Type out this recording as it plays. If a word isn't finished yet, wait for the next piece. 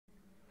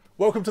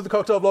Welcome to the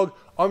Cocktail Vlog.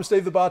 I'm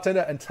Steve the Bartender,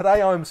 and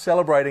today I'm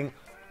celebrating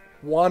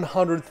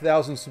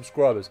 100,000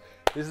 subscribers.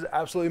 This is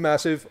absolutely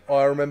massive.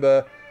 I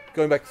remember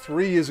going back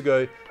 3 years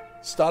ago,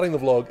 starting the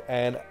vlog,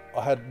 and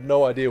I had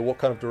no idea what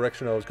kind of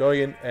direction I was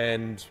going in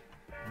and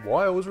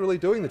why I was really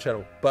doing the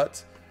channel.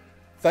 But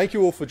thank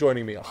you all for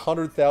joining me.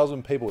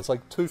 100,000 people. It's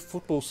like 2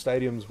 football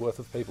stadiums worth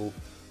of people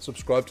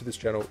subscribe to this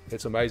channel.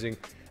 It's amazing.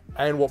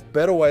 And what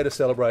better way to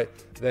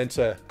celebrate than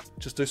to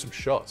just do some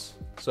shots.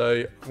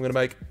 So I'm going to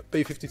make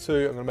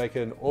B52, I'm going to make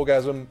an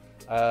Orgasm,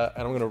 and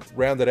I'm going to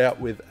round it out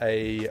with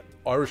a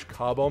Irish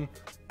car bomb.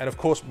 And of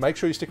course, make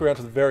sure you stick around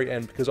to the very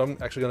end because I'm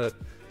actually going to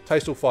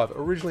taste all 5.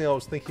 Originally, I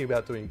was thinking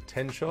about doing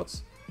 10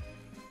 shots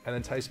and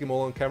then tasting them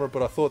all on camera,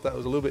 but I thought that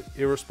was a little bit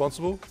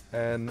irresponsible,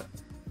 and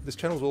this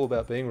channel is all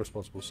about being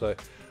responsible. So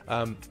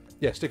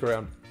yeah, stick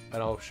around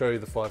and I'll show you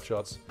the 5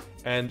 shots.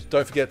 And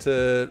don't forget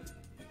to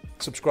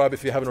subscribe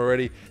if you haven't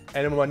already.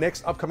 And in my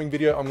next upcoming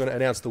video, I'm going to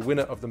announce the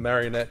winner of the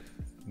Marnier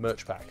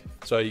merch pack.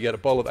 So you get a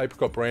bottle of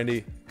apricot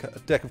brandy, a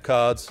deck of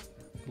cards,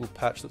 a little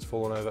patch that's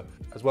fallen over,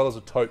 as well as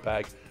a tote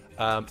bag.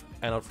 And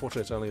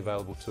unfortunately, it's only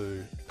available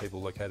to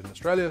people located in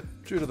Australia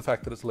due to the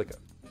fact that it's liquor.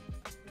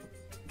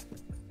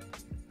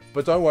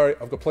 But don't worry,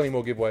 I've got plenty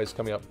more giveaways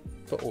coming up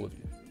for all of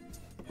you.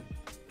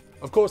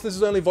 Of course, this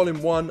is only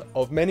volume 1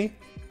 of many,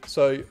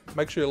 so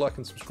make sure you like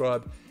and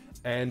subscribe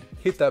and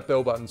hit that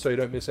bell button so you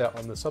don't miss out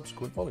on the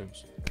subsequent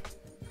volumes.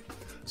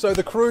 So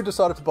the crew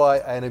decided to buy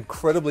an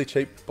incredibly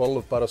cheap bottle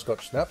of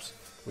butterscotch schnapps,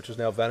 which has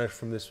now vanished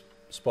from this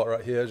spot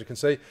right here, as you can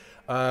see.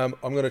 I'm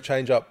going to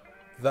change up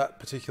that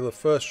particular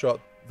first shot.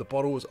 The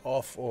bottle was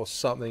off or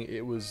something.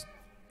 It was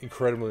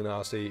incredibly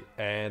nasty,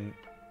 and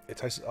it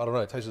tasted, I don't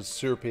know, it tasted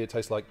syrupy. It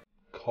tastes like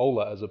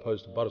cola as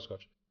opposed to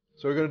butterscotch.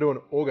 So we're going to do an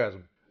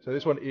Orgasm. So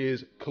this one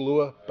is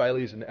Kahlua,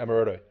 Baileys, and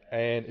Amaretto,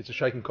 and it's a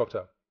shaken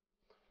cocktail.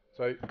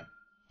 So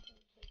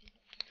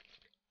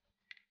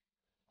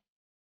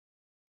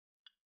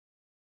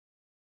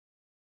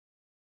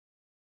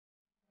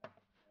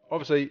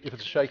obviously, if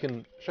it's a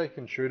shaken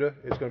shooter,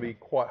 it's going to be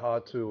quite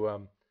hard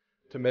to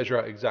measure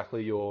out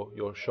exactly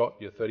your shot,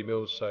 your 30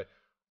 mils. So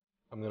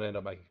I'm going to end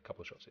up making a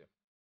couple of shots here.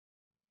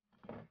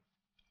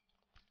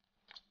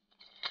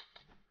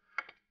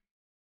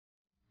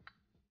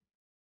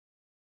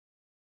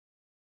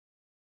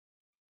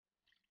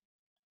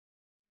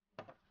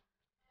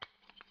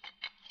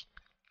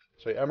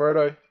 So your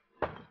Amaretto,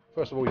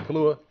 first of all your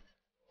Kahlua,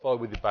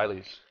 followed with your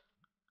Baileys.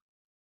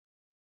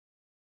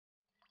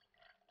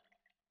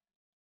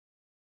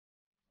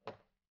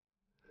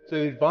 So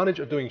the advantage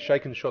of doing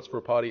shaken shots for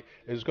a party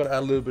is it's going to add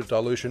a little bit of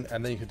dilution,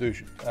 and then you can do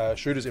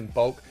shooters in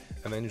bulk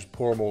and then just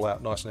pour them all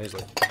out nice and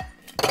easily.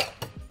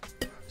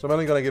 So I'm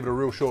only going to give it a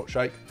real short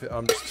shake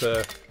just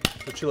to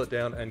chill it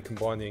down and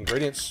combine the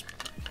ingredients.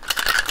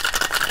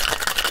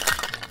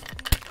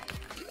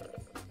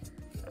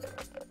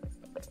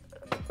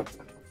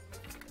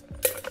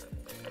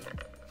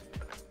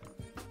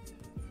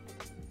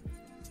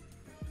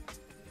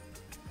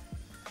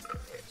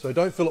 So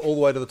don't fill it all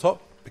the way to the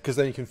top, because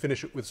then you can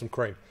finish it with some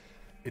cream.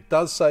 It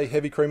does say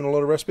heavy cream in a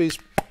lot of recipes,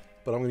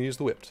 but I'm going to use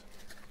the whipped.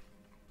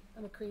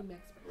 I'm a cream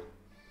expert.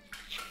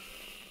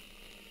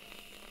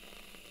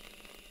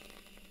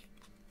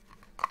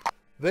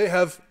 There you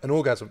have an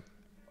Orgasm.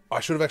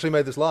 I should have actually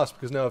made this last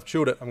because now I've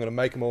chilled it. I'm going to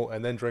make them all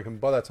and then drink them.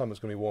 By that time it's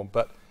going to be warm,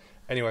 but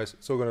anyways,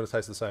 it's all going to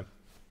taste the same.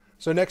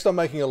 So next I'm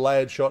making a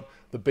layered shot,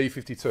 the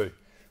B52,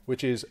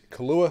 which is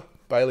Kahlua,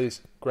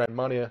 Baileys, Grand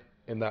Marnier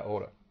in that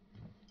order.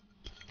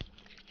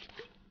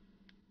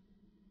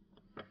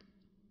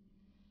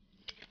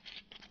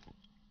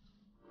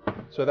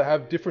 So they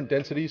have different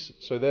densities,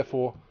 so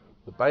therefore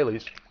the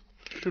Baileys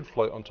should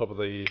float on top of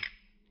the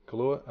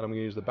Kahlua, and I'm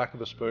going to use the back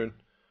of a spoon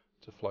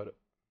to float it.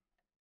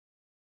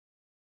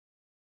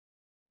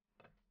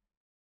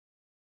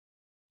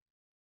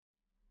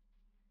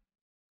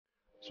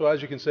 So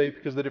as you can see,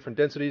 because of the different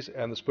densities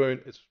and the spoon,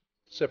 it's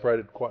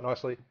separated quite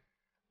nicely.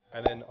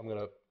 And then I'm going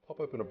to pop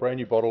open a brand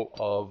new bottle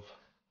of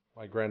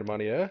my Grand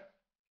Marnier.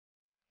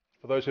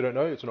 For those who don't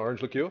know, it's an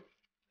orange liqueur,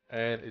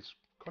 and it's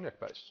cognac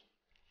based.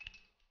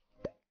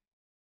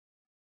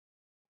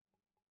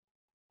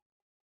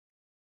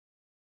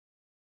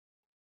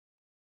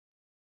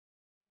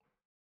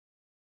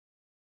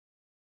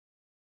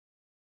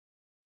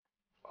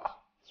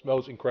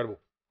 Smells incredible.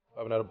 I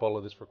haven't had a bottle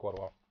of this for quite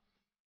a while.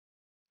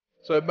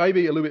 So it may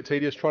be a little bit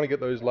tedious trying to get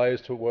those layers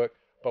to work,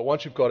 but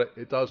once you've got it,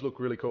 it does look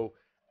really cool.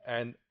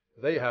 And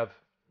there you have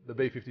the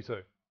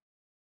B52.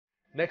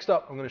 Next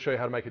up, I'm going to show you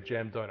how to make a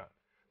jam donut.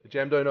 The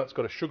jam donut's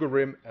got a sugar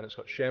rim and it's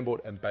got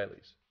Chambord and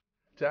Baileys.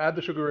 To add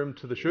the sugar rim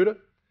to the shooter,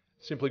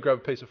 simply grab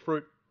a piece of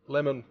fruit,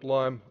 lemon,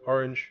 lime,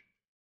 orange,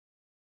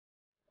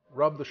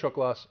 rub the shot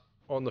glass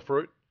on the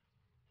fruit,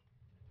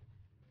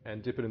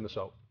 and dip it in the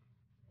salt.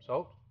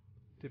 Salt?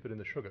 Dip it in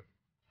the sugar.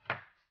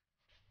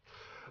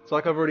 It's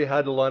like I've already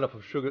had a lineup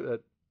of sugar.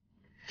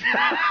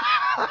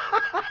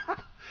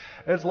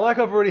 It's like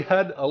I've already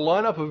had a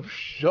lineup of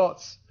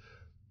shots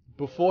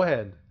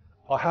beforehand.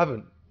 I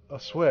haven't. I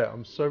swear,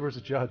 I'm sober as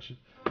a judge.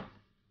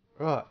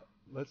 Right,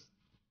 let's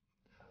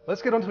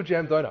get onto a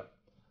jam donut.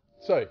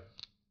 So,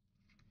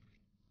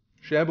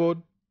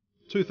 Chambord,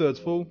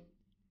 2/3 full.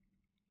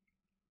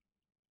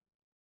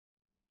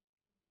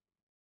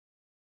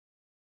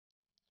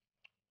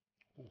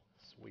 Ooh,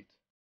 sweet.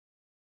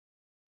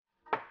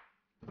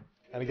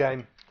 And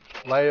again,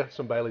 layer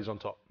some Baileys on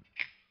top.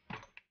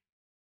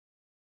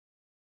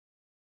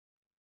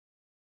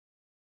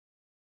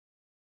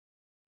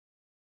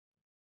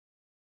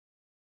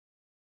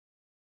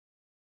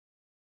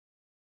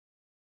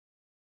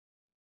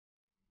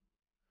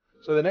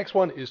 So the next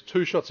one is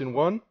 2 shots in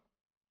one.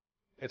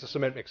 It's a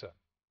cement mixer.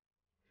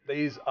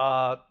 These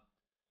are,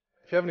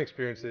 if you haven't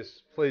experienced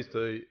this, please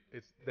do.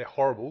 They're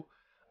horrible.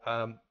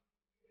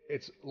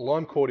 It's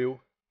lime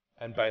cordial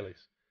and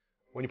Baileys.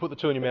 When you put the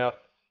two in your mouth,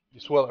 you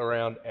swirl it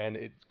around and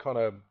it kind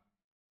of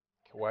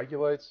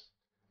coagulates.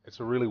 It's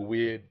a really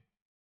weird,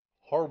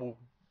 horrible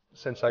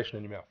sensation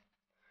in your mouth.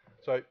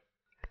 So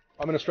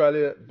I'm in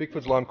Australia,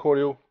 Bigfoot's lime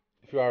cordial.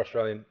 If you are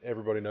Australian,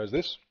 everybody knows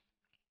this.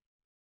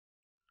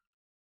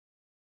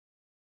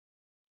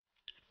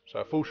 So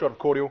a full shot of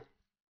cordial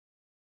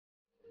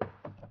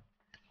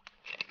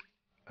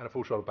and a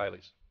full shot of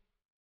Baileys.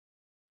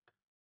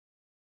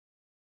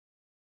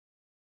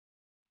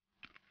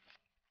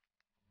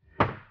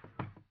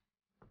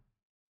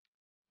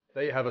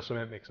 There you have a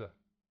cement mixer.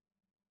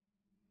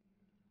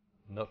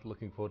 Not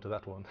looking forward to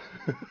that one.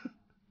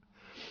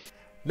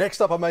 Next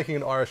up, I'm making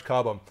an Irish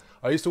car bomb.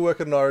 I used to work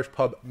at an Irish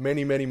pub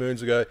many, many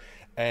moons ago,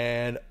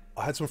 and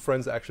I had some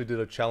friends that actually did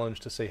a challenge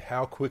to see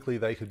how quickly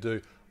they could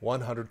do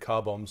 100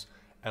 car bombs,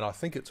 and I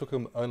think it took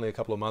them only a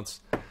couple of months.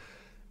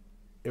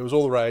 It was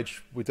all the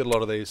rage. We did a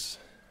lot of these,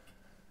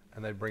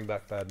 and they bring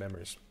back bad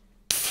memories.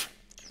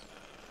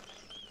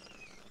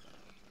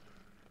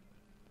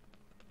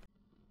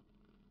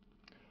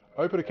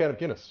 Open a can of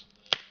Guinness.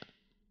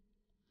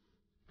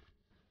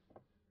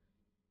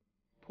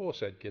 Pour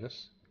said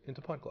Guinness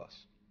into pint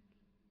glass.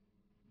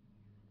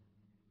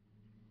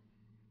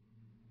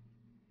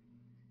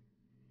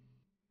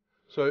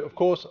 So, of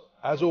course,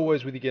 as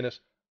always with your Guinness,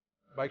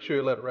 make sure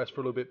you let it rest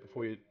for a little bit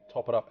before you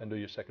top it up and do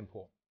your second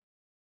pour.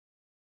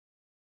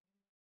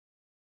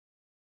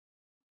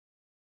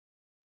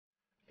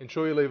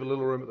 Ensure you leave a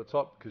little room at the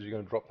top because you're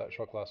going to drop that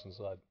shot glass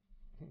inside.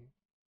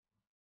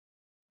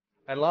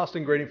 And last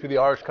ingredient for the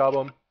Irish car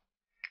bomb,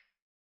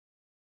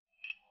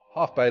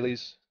 half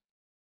Baileys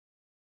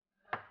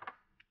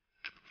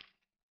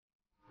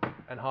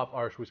and half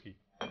Irish whiskey.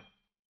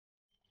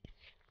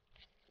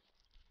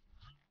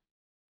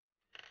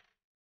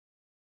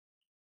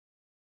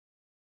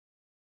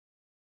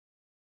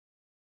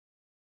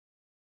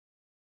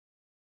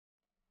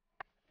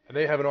 And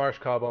there you have an Irish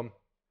car bomb,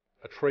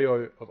 a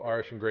trio of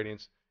Irish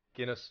ingredients,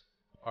 Guinness,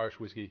 Irish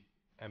whiskey,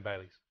 and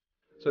Baileys.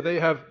 So there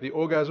you have the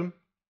Orgasm,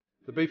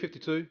 the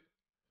B52,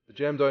 the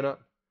jam donut,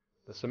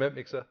 the cement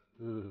mixer,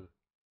 and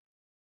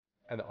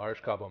the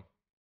Irish car bomb.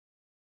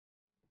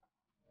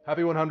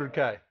 Happy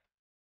 100K.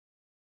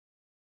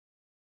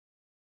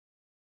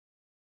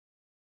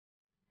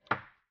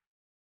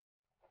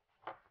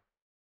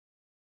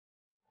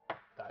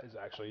 That is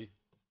actually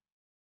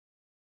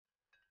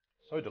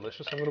so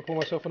delicious, I'm going to pour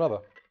myself another.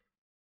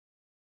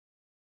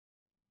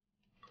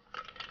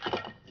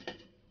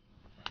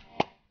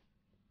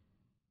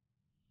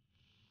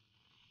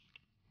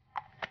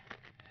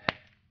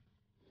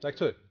 Take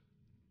two.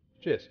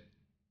 Cheers.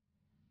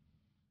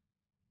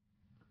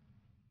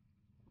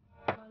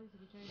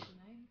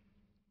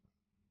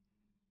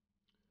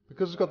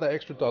 Because it's got that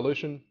extra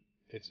dilution,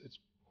 it's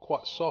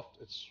quite soft,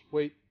 it's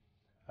sweet.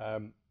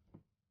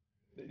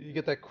 You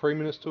get that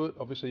creaminess to it.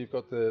 Obviously, you've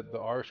got the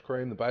Irish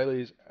cream, the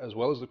Baileys, as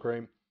well as the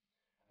cream,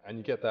 and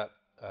you get that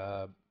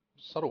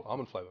subtle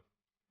almond flavour.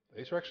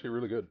 These are actually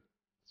really good.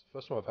 It's the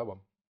first time I've had one.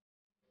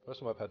 First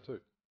time I've had two.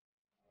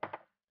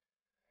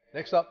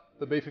 Next up,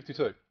 the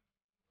B52.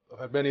 I've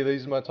had many of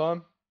these in my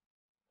time.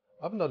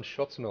 I haven't done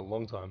shots in a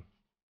long time.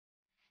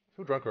 I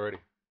feel drunk already.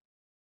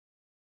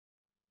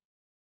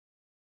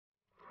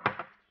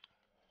 A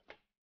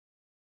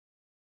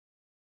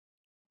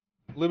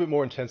little bit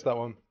more intense, that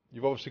one.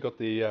 You've obviously got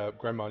the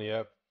Grand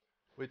Marnier,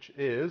 which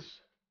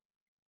is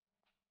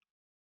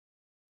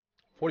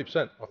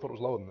 40%. I thought it was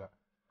lower than that.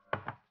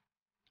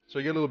 So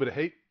you get a little bit of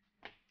heat,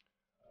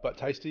 but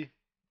tasty.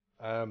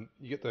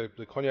 You get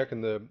the cognac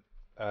and the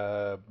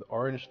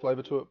orange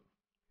flavour to it.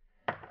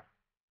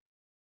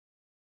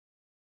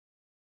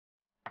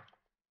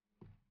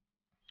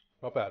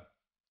 Not bad. A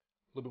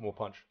little bit more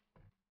punch.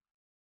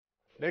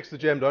 Next, the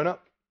jam donut.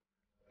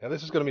 Now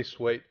this is going to be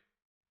sweet.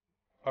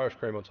 Irish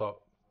cream on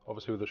top,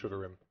 obviously with a sugar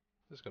rim.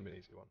 This is going to be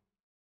an easy one.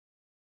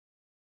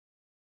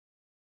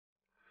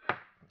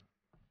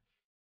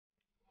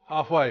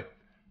 Halfway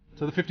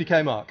to the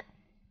 50K mark.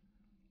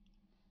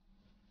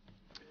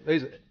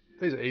 These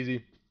are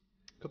easy.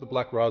 Got the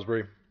black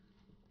raspberry.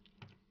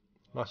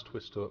 Nice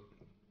twist to it.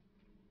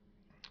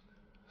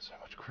 So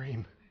much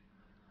cream.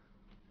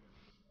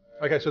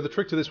 Okay, so the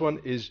trick to this one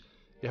is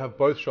you have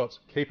both shots,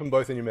 keep them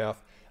both in your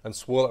mouth, and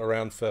swirl it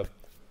around for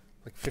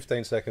like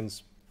 15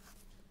 seconds.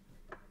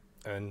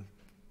 And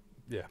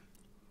yeah.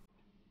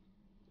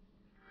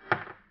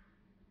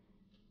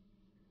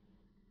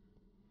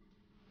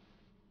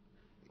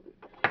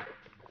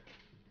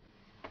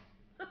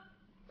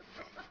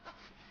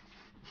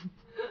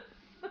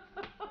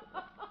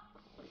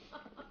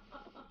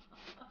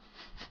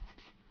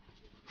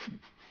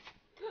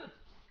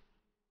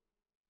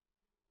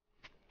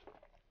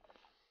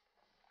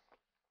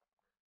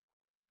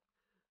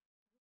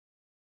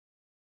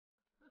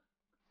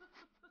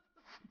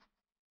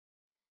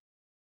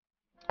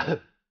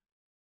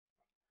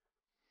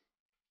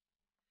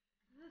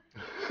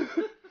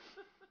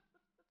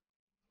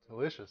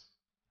 Delicious.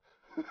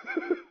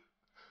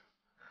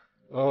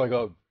 Oh my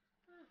god.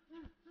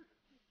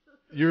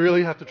 You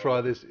really have to try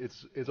this.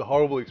 It's a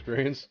horrible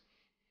experience.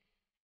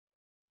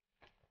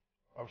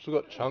 I've still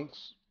got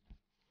chunks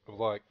of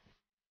like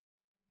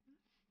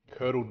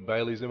curdled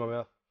Baileys in my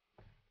mouth.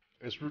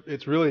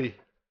 It's really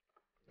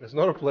it's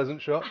not a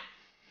pleasant shot.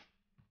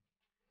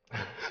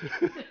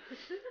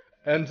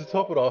 And to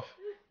top it off,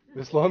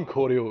 this lime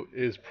cordial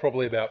is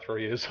probably about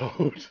 3 years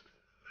old.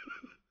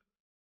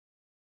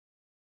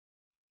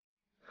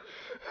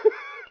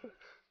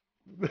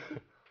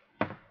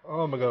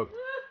 Oh my god.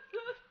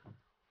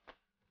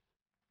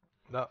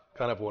 No,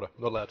 can't have water.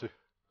 Not allowed to.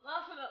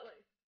 Last but not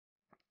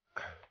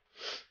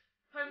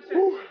least.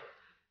 Woo.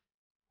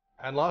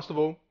 And last of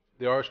all,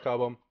 the Irish car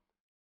bomb.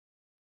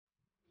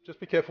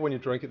 Just be careful when you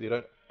drink it that you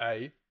don't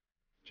A,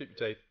 chip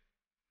your teeth,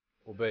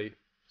 or B,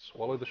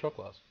 swallow the shot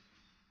glass.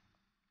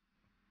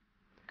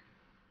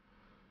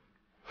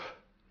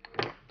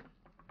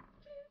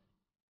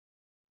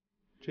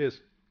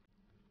 Cheers.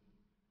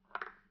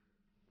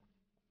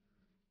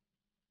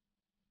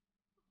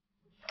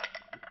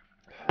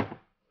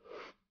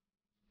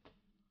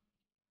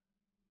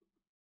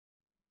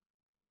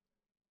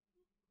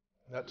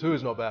 That too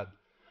is not bad.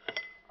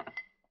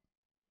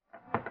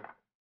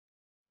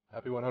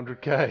 Happy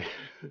 100k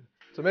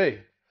to me.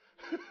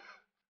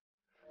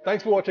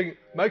 Thanks for watching.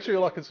 Make sure you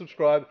like and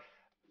subscribe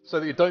so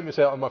that you don't miss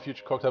out on my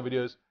future cocktail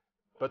videos.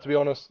 But to be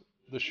honest,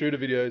 the shooter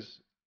videos,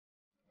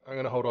 I'm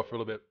going to hold off for a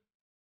little bit.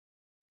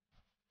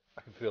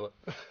 I can feel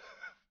it.